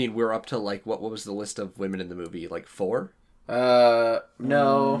 I mean, we're up to, like, what was the list of women in the movie? Like 4?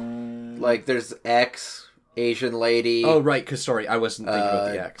 No. Like, there's X, Asian lady, Oh, right, because, sorry, I wasn't thinking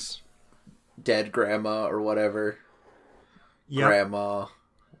about the X. dead grandma or whatever, Yep. grandma,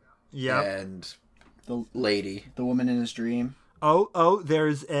 Yep. and The lady. the woman in his dream. Oh,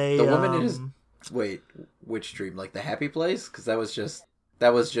 there's a... The woman in his... Wait, which dream? Like, the happy place? Because that was just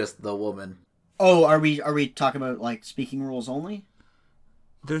the woman. Oh, are we talking about, like, speaking rules only?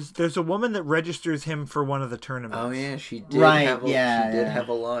 There's a woman that registers him for one of the tournaments. Oh, yeah, she did Right, have a, yeah, she did yeah. have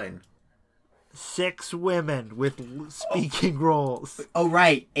a line. 6 women with speaking roles. Oh,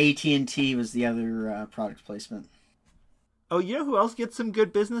 right. AT&T was the other product placement. Oh, you know who else gets some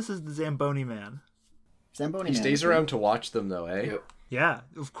good business is the Zamboni Man. Zamboni He Man, stays okay. around to watch them, though, eh? Yep. Yeah,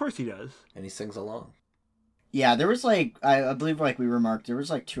 of course he does. And he sings along. Yeah, there was, like, I believe, like we remarked, there was,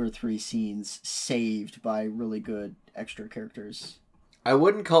 like, 2 or 3 scenes saved by really good extra characters. I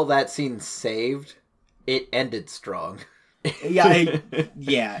wouldn't call that scene saved. It ended strong. Yeah,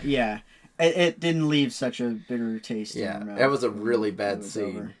 yeah. It didn't leave such a bitter taste in Yeah, your mouth. that was a when really it bad was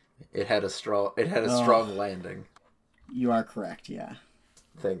scene. over. It had a strong landing. You are correct, yeah.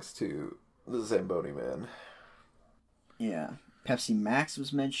 Thanks to the Zamboni Man. Yeah. Pepsi Max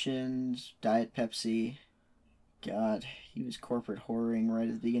was mentioned. Diet Pepsi. God, he was corporate whoring right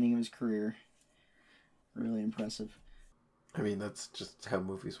at the beginning of his career. Really impressive. I mean, that's just how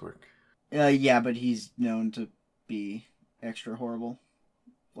movies work. Yeah, but he's known to be extra horrible.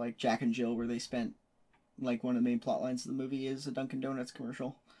 Like Jack and Jill, where they spent, like, one of the main plot lines of the movie is a Dunkin' Donuts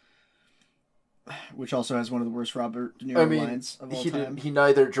commercial. Which also has one of the worst Robert De Niro lines of all time. He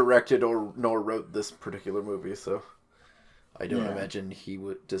neither directed nor wrote this particular movie, so I don't Yeah. imagine he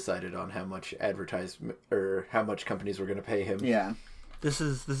decided on how much advertisement or how much companies were going to pay him. Yeah. This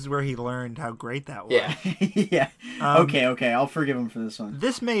is where he learned how great that was. Yeah. Yeah. Okay, I'll forgive him for this one.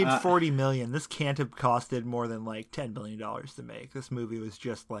 This made $40 million. This can't have costed more than like $10 million to make. This movie was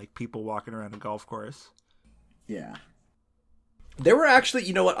just like people walking around a golf course. Yeah. There were actually,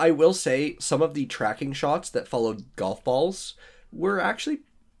 you know what, I will say, some of the tracking shots that followed golf balls were actually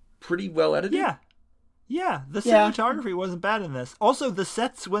pretty well edited. Yeah, the Yeah. cinematography wasn't bad in this. Also, the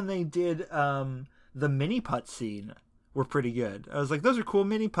sets when they did the mini putt scene were pretty good. I was like, those are cool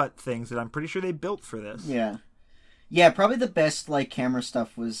mini putt things that I'm pretty sure they built for this. Yeah. Yeah, probably the best, like, camera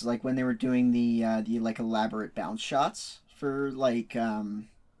stuff was, like, when they were doing the like, elaborate bounce shots for, like,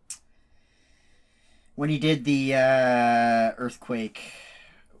 when he did the earthquake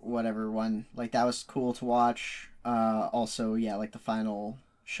whatever one. Like, that was cool to watch. Also, yeah, like, the final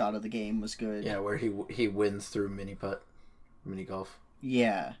shot of the game was good. Yeah, where he wins through mini golf.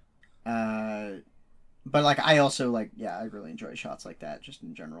 Yeah. But, like, I also, like, yeah, I really enjoy shots like that, just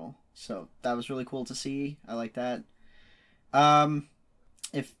in general. So, that was really cool to see. I like that.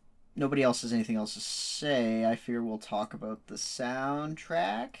 If nobody else has anything else to say, I fear we'll talk about the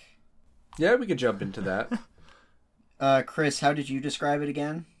soundtrack. Yeah, we could jump into that. Chris, how did you describe it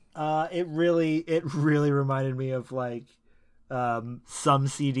again? It really reminded me of like some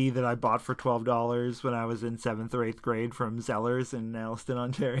CD that I bought for $12 when I was in 7th or 8th grade from Zellers in Alliston,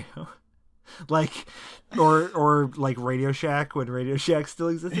 Ontario. Like, or like Radio Shack when Radio Shack still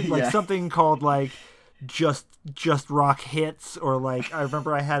existed. Like Yeah. something called like just rock hits, or like I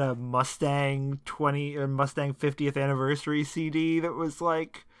remember I had a Mustang 50th anniversary CD that was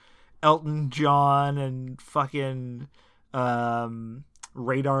like Elton John and fucking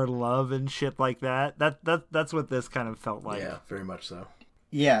Radar Love and shit like that. That's what this kind of felt like. Yeah, very much so.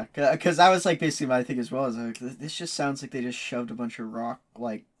 Yeah, because I was like, basically my thing as well is like, this just sounds like they just shoved a bunch of rock,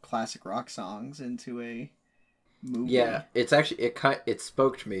 like classic rock songs into a movie. Yeah, it's actually it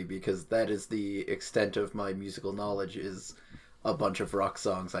spoke to me because that is the extent of my musical knowledge is a bunch of rock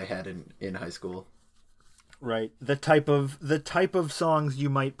songs I had in high school. Right. The type of songs you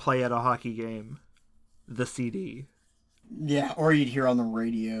might play at a hockey game. The CD. Yeah, or you'd hear on the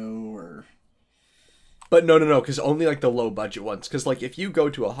radio, or... But no, because only like the low budget ones. Because like if you go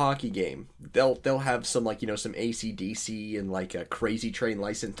to a hockey game, they'll have some like some AC/DC and like a Crazy Train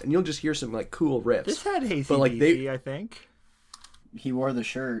license, and you'll just hear some like cool riffs. This had AC/DC, but, like, I think. He wore the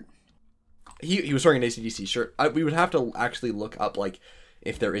shirt. He was wearing an AC/DC shirt. We would have to actually look up like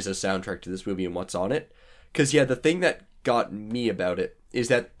if there is a soundtrack to this movie and what's on it. Because yeah, the thing that got me about it is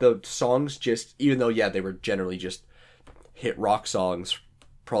that the songs just, even though they were generally just hit rock songs,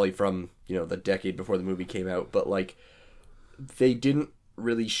 probably from the decade before the movie came out, but like they didn't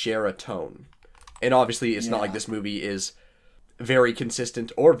really share a tone. And obviously it's not like this movie is very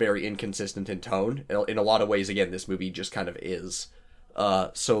consistent or very inconsistent in tone. In a lot of ways, again, this movie just kind of is.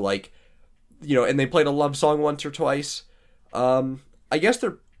 So like, and they played a love song once or twice. I guess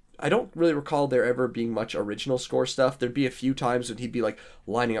I don't really recall there ever being much original score stuff. There'd be a few times when he'd be like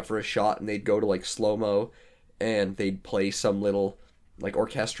lining up for a shot and they'd go to like slow-mo and they'd play some little like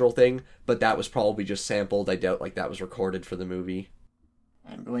orchestral thing, but that was probably just sampled. I doubt like that was recorded for the movie.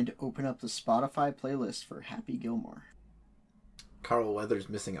 I'm going to open up the Spotify playlist for Happy Gilmore. Carl Weathers'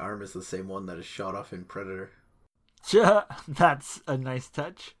 missing arm is the same one that is shot off in Predator. That's a nice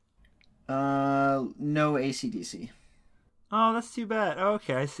touch. No AC/DC. Oh, that's too bad.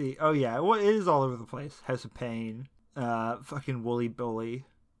 Okay, I see. Oh yeah, well, it is all over the place. House of Pain, fucking Wooly Bully.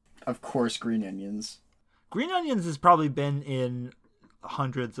 Of course, Green Onions. Green Onions has probably been in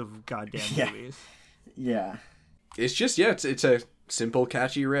hundreds of goddamn movies. Yeah. It's just it's a simple,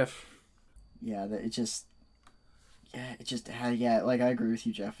 catchy riff. Yeah, it just had like I agree with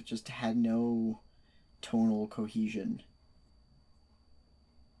you, Jeff. It just had no tonal cohesion.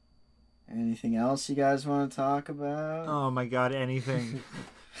 Anything else you guys want to talk about? Oh my god, anything.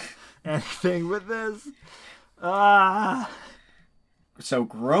 Anything with this? So,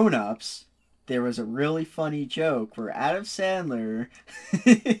 Grown Ups, there was a really funny joke where Adam Sandler...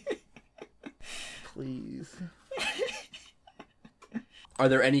 Please. Are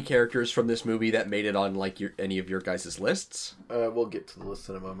there any characters from this movie that made it on like any of your guys' lists? We'll get to the list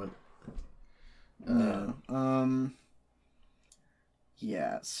in a moment. No.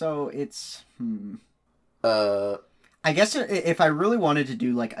 Yeah, so it's... I guess if I really wanted to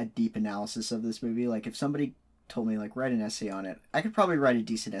do like a deep analysis of this movie, like if somebody told me like write an essay on it, I could probably write a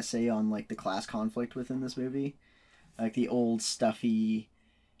decent essay on like the class conflict within this movie. Like the old stuffy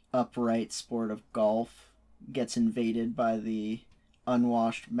upright sport of golf gets invaded by the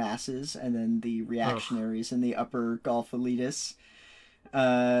unwashed masses, and then the reactionaries and the upper golf elitists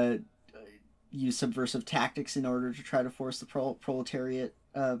use subversive tactics in order to try to force the proletariat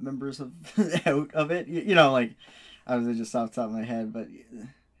members of out of it. Like I was just off the top of my head, but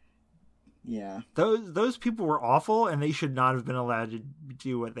yeah, those people were awful, and they should not have been allowed to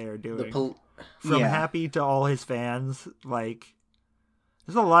do what they are doing. From Happy to all his fans, like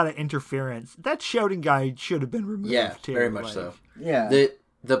there's a lot of interference. That shouting guy should have been removed. Yeah, too, very much so. Yeah,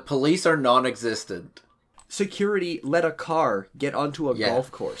 the police are non-existent. Security let a car get onto a golf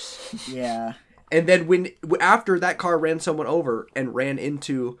course. Yeah. And then after that car ran someone over and ran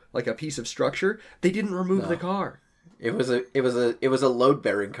into like a piece of structure, they didn't remove the car. It was a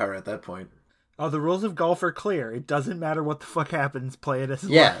load-bearing car at that point. Oh, the rules of golf are clear. It doesn't matter what the fuck happens. Play it as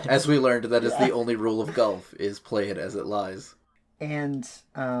it lies. As we learned, that is the only rule of golf, is play it as it lies. And,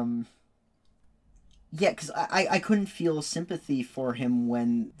 because I couldn't feel sympathy for him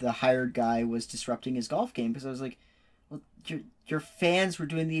when the hired guy was disrupting his golf game, because I was like, well, your fans were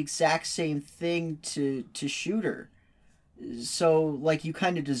doing the exact same thing to Shooter. So, like, you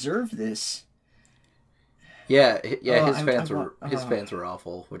kind of deserve this. His fans were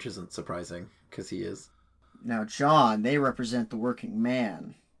awful, which isn't surprising, because he is. Now, John, they represent the working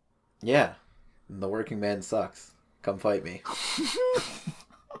man. Yeah, and the working man sucks. Come fight me.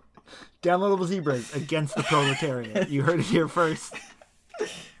 Downloadable Zebras against the proletariat. You heard it here first.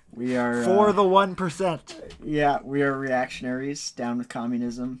 We are... For the 1%. Yeah, we are reactionaries. Down with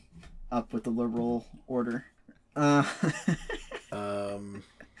communism. Up with the liberal order.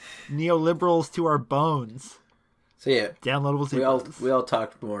 Neoliberals to our bones. So yeah, Downloadable Zebras. We all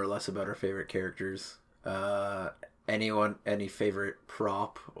talked more or less about our favorite characters. Any favorite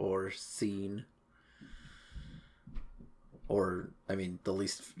prop or scene? Or, I mean, the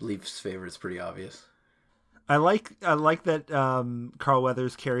least favorite is pretty obvious. I like that Carl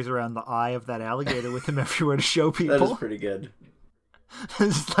Weathers carries around the eye of that alligator with him everywhere to show people. That is pretty good.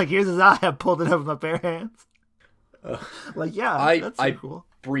 It's just like, here's his eye. I pulled it up with my bare hands. Like, yeah, that's so cool.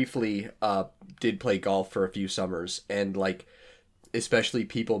 Briefly did play golf for a few summers, and like, especially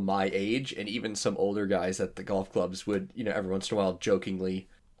people my age and even some older guys at the golf clubs would, every once in a while jokingly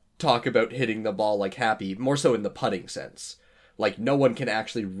talk about hitting the ball like Happy, more so in the putting sense. Like, no one can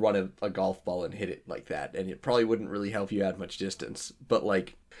actually run a golf ball and hit it like that, and it probably wouldn't really help you add much distance. But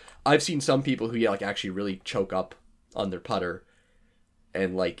like, I've seen some people who like actually really choke up on their putter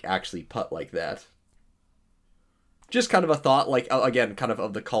and like actually putt like that. Just kind of a thought, like, again, kind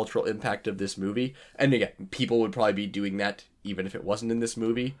of the cultural impact of this movie. And again, people would probably be doing that even if it wasn't in this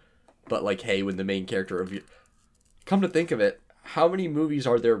movie. But like, hey, when the main character of you... Come to think of it, how many movies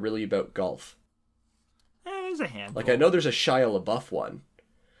are there really about golf? There's a handful. Like, I know there's a Shia LaBeouf one.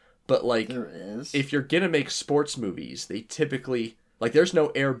 But like, There is. if you're gonna make sports movies, they typically... Like, there's no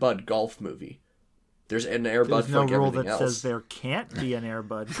Air Bud golf movie. There's an Air Bud There's for no like rule everything that else. says there can't be an Air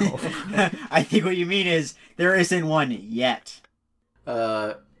Bud golf. I think what you mean is there isn't one yet.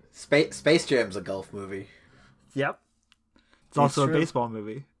 Space Jam's a golf movie. Yep. It's also true. a baseball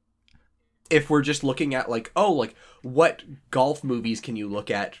movie. If we're just looking at like, what golf movies can you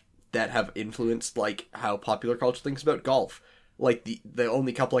look at that have influenced like how popular culture thinks about golf? Like the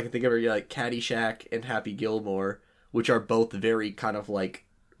only couple I can think of are like Caddyshack and Happy Gilmore, which are both very kind of like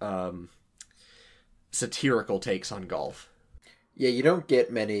satirical takes on golf. Yeah, you don't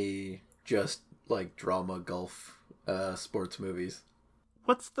get many just like drama golf sports movies.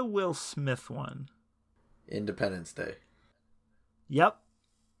 What's the Will Smith one? Independence Day. Yep.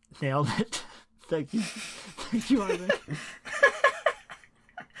 Nailed it. Thank you. Thank you, Isaac.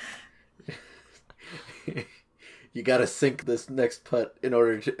 You gotta sink this next putt in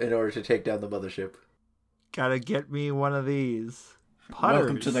order to take down the mothership. Gotta get me one of these.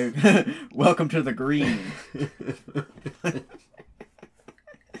 Putters. Welcome to the green.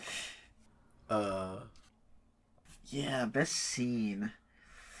 Yeah, best scene.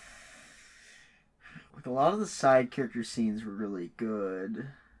 Like, a lot of the side character scenes were really good.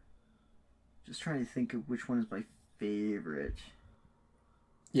 Just trying to think of which one is my favorite.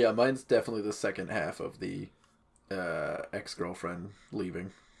 Yeah, mine's definitely the second half of the ex-girlfriend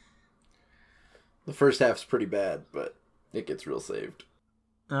leaving. The first half's pretty bad, but it gets real saved.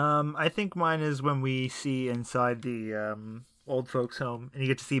 I think mine is when we see inside the old folks' home, and you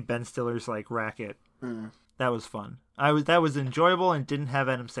get to see Ben Stiller's like racket. That was fun. That was enjoyable and didn't have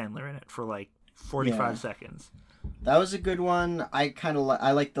Adam Sandler in it for like 45 seconds. That was a good one. I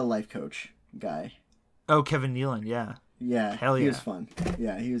I like the life coach guy. Oh, Kevin Nealon, yeah. Yeah, Hell he yeah. was fun.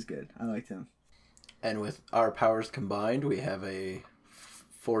 Yeah, he was good. I liked him. And with our powers combined, we have a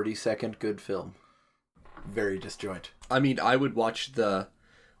 40-second good film. Very disjoint. I mean, I would watch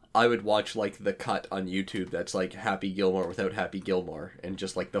like the cut on YouTube that's like Happy Gilmore without Happy Gilmore and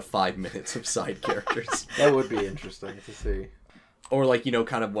just like the 5 minutes of side characters. That would be interesting to see. Or like,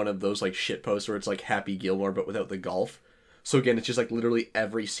 kind of one of those like shit posts where it's like Happy Gilmore but without the golf. So again, it's just like literally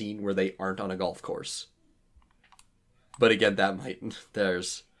every scene where they aren't on a golf course. But again,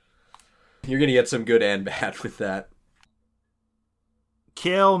 you're gonna get some good and bad with that.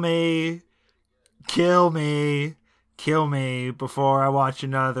 Kill me. Kill me. Kill me before I watch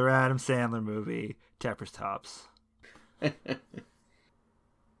another Adam Sandler movie. Tepper's Tops.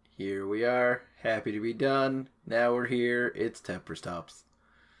 Here we are. Happy to be done. Now we're here. It's Tepper's Tops.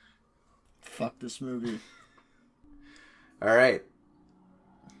 Fuck this movie. All right.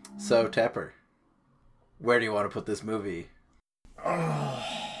 So, Tepper, where do you want to put this movie? I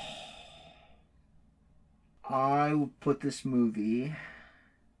will put this movie...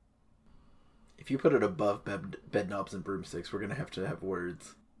 If you put it above bed knobs and broomsticks, we're going to have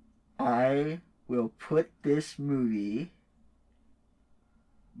words. I will put this movie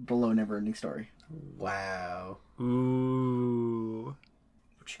below Neverending Story. Wow. Ooh.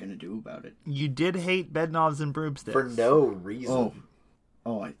 What you gonna do about it? You did hate bed knobs and broomsticks. For no reason.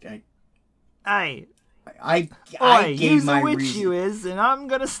 I I gave you's my a witch reason. you is, and I'm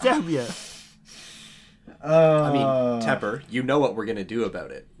gonna stab you. I mean, Tepper, you know what we're gonna do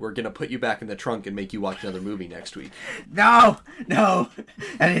about it. We're gonna put you back in the trunk and make you watch another movie next week. No,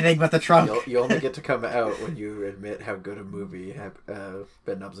 anything but the trunk. You only get to come out when you admit how good a movie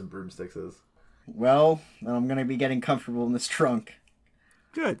Bed Knobs and Broomsticks is. Well, I'm gonna be getting comfortable in this trunk.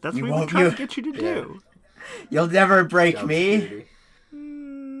 Good. That's You what we were won't trying do- to get you to do. You'll never break Sounds me. sweetie.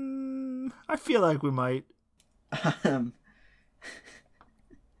 I feel like we might.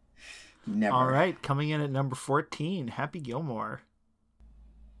 Never. All right, coming in at number 14, Happy Gilmore.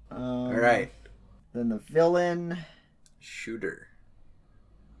 All right. Then the villain, Shooter.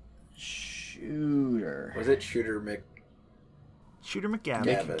 Shooter. Was it Shooter Shooter McGavin.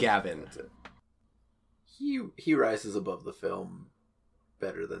 Gavin? Gavin. That's it. He rises above the film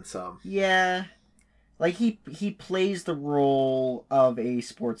better than some. Yeah. Like, he plays the role of a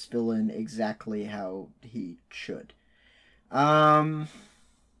sports villain exactly how he should. I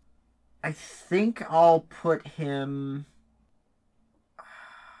think I'll put him...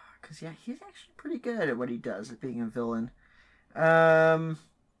 Because, yeah, he's actually pretty good at what he does, at being a villain. I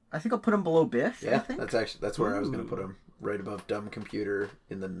think I'll put him below Biff, I Yeah, think. that's where I was going to put him. Right above Dumb Computer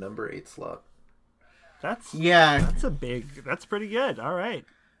in the number 8 slot. That's pretty good. All right.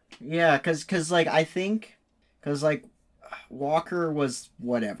 Yeah, because like, I think... Because, like, Walker was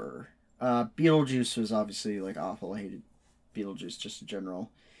whatever. Beetlejuice was obviously, like, awful. I hated Beetlejuice just in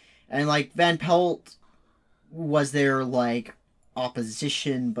general. And, like, Van Pelt was their, like,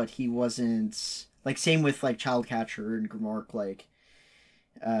 opposition, but he wasn't... Like, same with, like, Childcatcher and Grimork, like,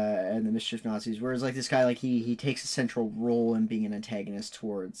 and the Mischief Nazis. Whereas, like, this guy, like, he takes a central role in being an antagonist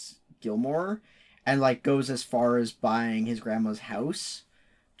towards Gilmore, and, like, goes as far as buying his grandma's house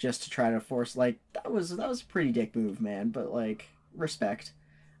just to try to force, like, that was a pretty dick move, man, but, like, respect.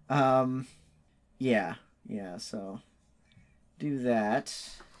 Yeah, so do that.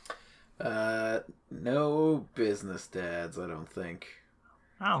 No business dads, I don't think.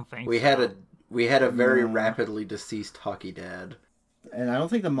 I don't think We so. had a very No. rapidly deceased hockey dad. And I don't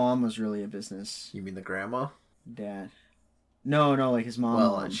think the mom was really a business You mean the grandma? dad. No, like his mom.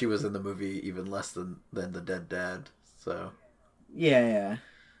 Well, mom. she was in the movie even less than the dead dad, so Yeah.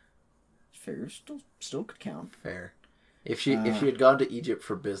 Fair, still could count. fair. If she had gone to Egypt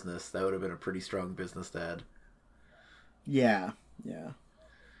for business, that would have been a pretty strong business dad. Yeah.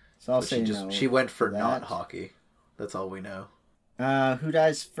 So I'll But say she went for that. not hockey. That's all we know. Who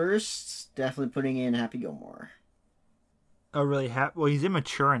dies first? Definitely putting in Happy Gilmore. Oh, really? Well, he's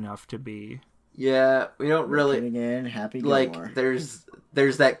immature enough to be. Yeah, we don't really Putting in Happy Gilmore. like.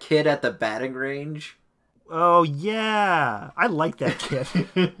 There's that kid at the batting range. Oh, yeah. I like that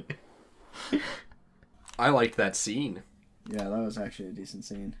kid. I liked that scene. Yeah, that was actually a decent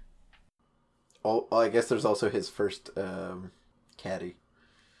scene. Oh, I guess there's also his first caddy.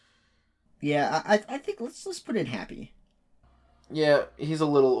 Yeah, I think let's put in Happy. Yeah, he's a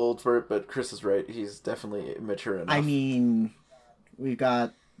little old for it, but Chris is right. He's definitely mature enough. I mean, we've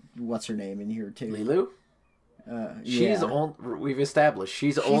got what's her name in here too. Lilu? Yeah. She's we've established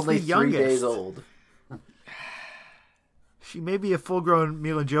she's only the 3 youngest. days old. She may be a full-grown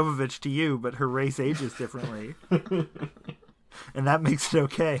Mila Jovovich to you, but her race ages differently. And that makes it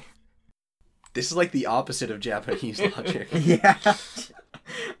okay. This is like the opposite of Japanese logic. Yeah.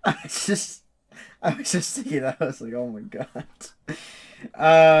 I was just thinking that. I was like, oh my god.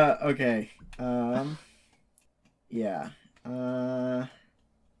 Okay. Yeah.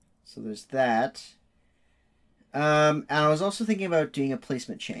 So there's that. And I was also thinking about doing a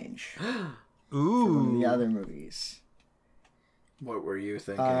placement change for one of Ooh. the other movies. What were you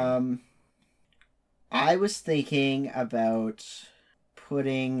thinking? I was thinking about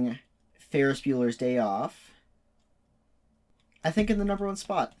putting Ferris Bueller's Day Off, I think, in the number 1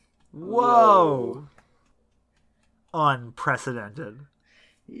 spot. Whoa. Unprecedented.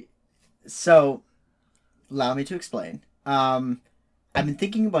 So, allow me to explain. I've been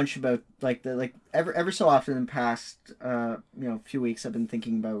thinking a bunch about ever so often in the past few weeks. I've been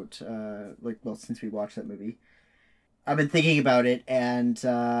thinking about since we watched that movie, I've been thinking about it, and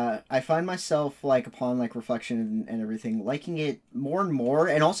I find myself, like, upon like reflection and everything, liking it more and more,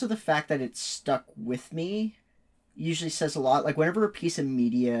 and also the fact that it's stuck with me usually says a lot. Like, whenever a piece of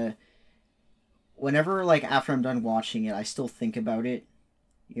media, after I'm done watching it, I still think about it,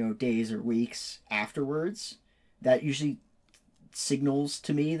 days or weeks afterwards, that usually signals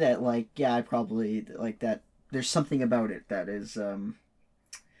to me that, like, yeah, I probably like that. There's something about it that is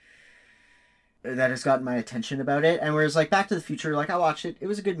that has gotten my attention about it. And whereas, like, Back to the Future, like, I watched it, it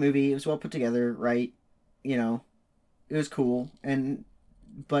was a good movie, it was well put together, right? It was cool,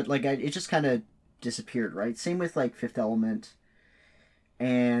 but like, it just kind of disappeared, right? Same with, like, Fifth Element,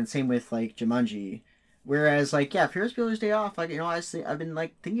 and same with, like, Jumanji. Whereas, like, yeah, Ferris Bueller's Day Off, like, I've been,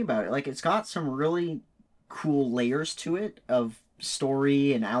 like, thinking about it. Like, it's got some really cool layers to it of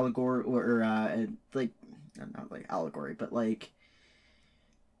story and allegory, or like, not like allegory, but like,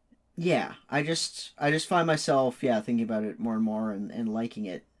 yeah, I just find myself, thinking about it more and more, and liking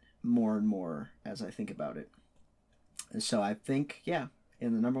it more and more as I think about it. And so I think, yeah,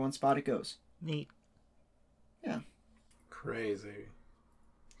 in the number 1 spot it goes. Neat. Yeah. Crazy.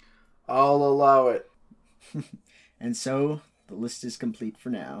 I'll allow it. And so the list is complete for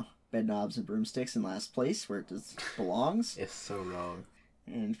now. Bedknobs and Broomsticks in last place, where it belongs. It's so wrong.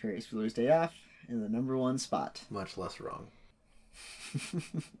 And Ferris Bueller's Day Off in the number 1 spot. Much less wrong.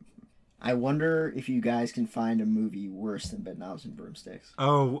 I wonder if you guys can find a movie worse than Bedknobs and Broomsticks.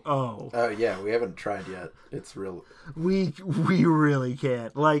 Oh. Oh yeah, we haven't tried yet. It's real. We really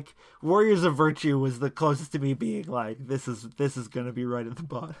can't. Like, Warriors of Virtue was the closest to me being like, this is gonna be right at the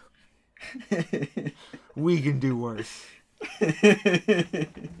bottom. We can do worse.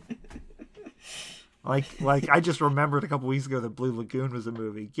 Like I just remembered a couple weeks ago that Blue Lagoon was a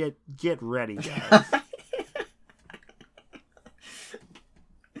movie. Get ready, guys.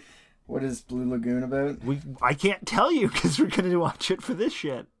 What is Blue Lagoon about? I can't tell you because we're gonna watch it for this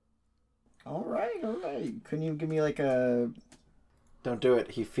shit. All right. Couldn't you give me like a... Don't do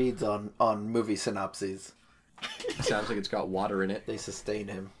it. He feeds on movie synopses. Sounds like it's got water in it. They sustain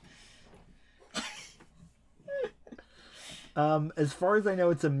him. As far as I know,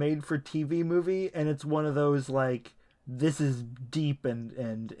 it's a made-for-TV movie, and it's one of those, like, this is deep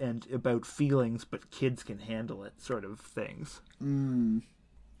and about feelings, but kids can handle it sort of things.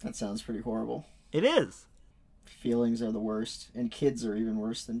 That sounds pretty horrible. It is. Feelings are the worst, and kids are even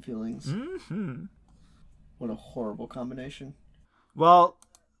worse than feelings. Mm-hmm. What a horrible combination. Well,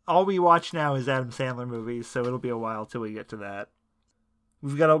 all we watch now is Adam Sandler movies, so it'll be a while till we get to that.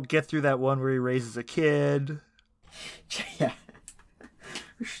 We've got to get through that one where he raises a kid. Yeah.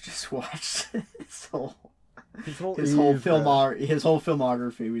 We should just watch his whole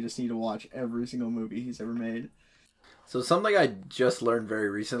filmography. We just need to watch every single movie he's ever made. So something I just learned very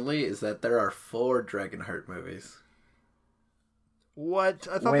recently is that there are 4 Dragonheart movies. What?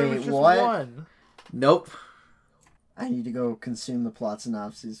 I thought there was just what? one. Nope. I need to go consume the plot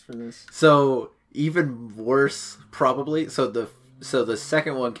synopses for this. So even worse, probably. So the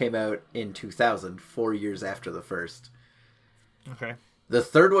second one came out in 2000, 4 years after the first. Okay. The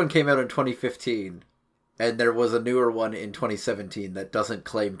third one came out in 2015, and there was a newer one in 2017 that doesn't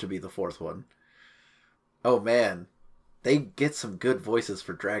claim to be the fourth one. Oh man, they get some good voices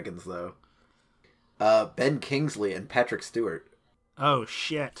for dragons though. Ben Kingsley and Patrick Stewart. Oh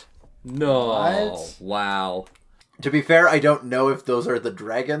shit. No. What? Wow. To be fair, I don't know if those are the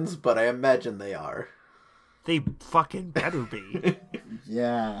dragons, but I imagine they are. They fucking better be.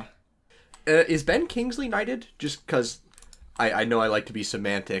 Yeah. Is Ben Kingsley knighted? Just because I know I like to be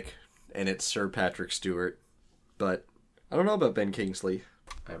semantic, and it's Sir Patrick Stewart, but I don't know about Ben Kingsley.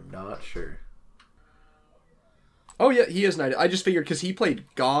 I'm not sure. Oh yeah, he is knighted. I just figured because he played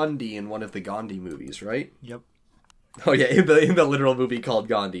Gandhi in one of the Gandhi movies, right? Yep. Oh yeah, in the literal movie called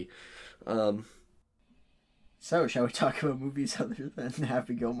Gandhi. So, shall we talk about movies other than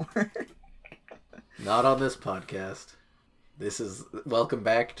Happy Gilmore? Not on this podcast. This is welcome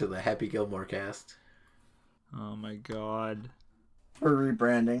back to the Happy Gilmore cast. Oh my god. We're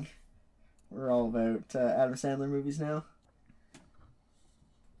rebranding. We're all about Adam Sandler movies now.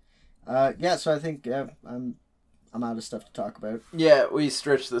 Yeah, so I think I'm out of stuff to talk about. Yeah, we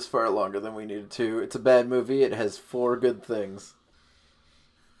stretched this far longer than we needed to. It's a bad movie. It has 4 good things.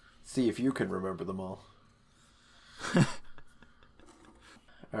 See if you can remember them all.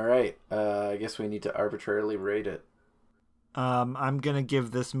 Alright, I guess we need to arbitrarily rate it. I'm gonna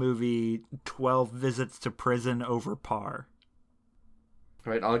give this movie 12 visits to prison over par.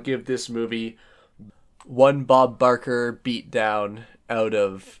 Right, I'll give this movie 1 Bob Barker beatdown out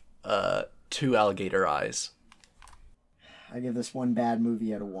of 2 alligator eyes. I give this 1 bad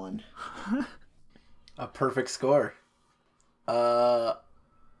movie out of 1. A perfect score. I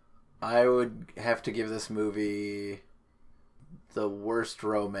would have to give this movie the worst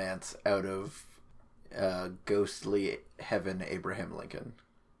romance out of Ghostly Heaven Abraham Lincoln.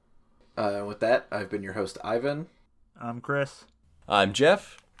 With that, I've been your host, Ivan. I'm Chris. I'm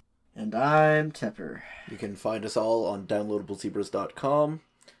Jeff. And I'm Tepper. You can find us all on downloadablezebras.com.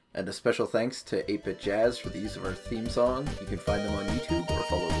 And a special thanks to 8-Bit Jazz for the use of our theme song. You can find them on YouTube or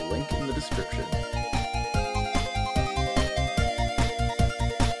follow the link in the description.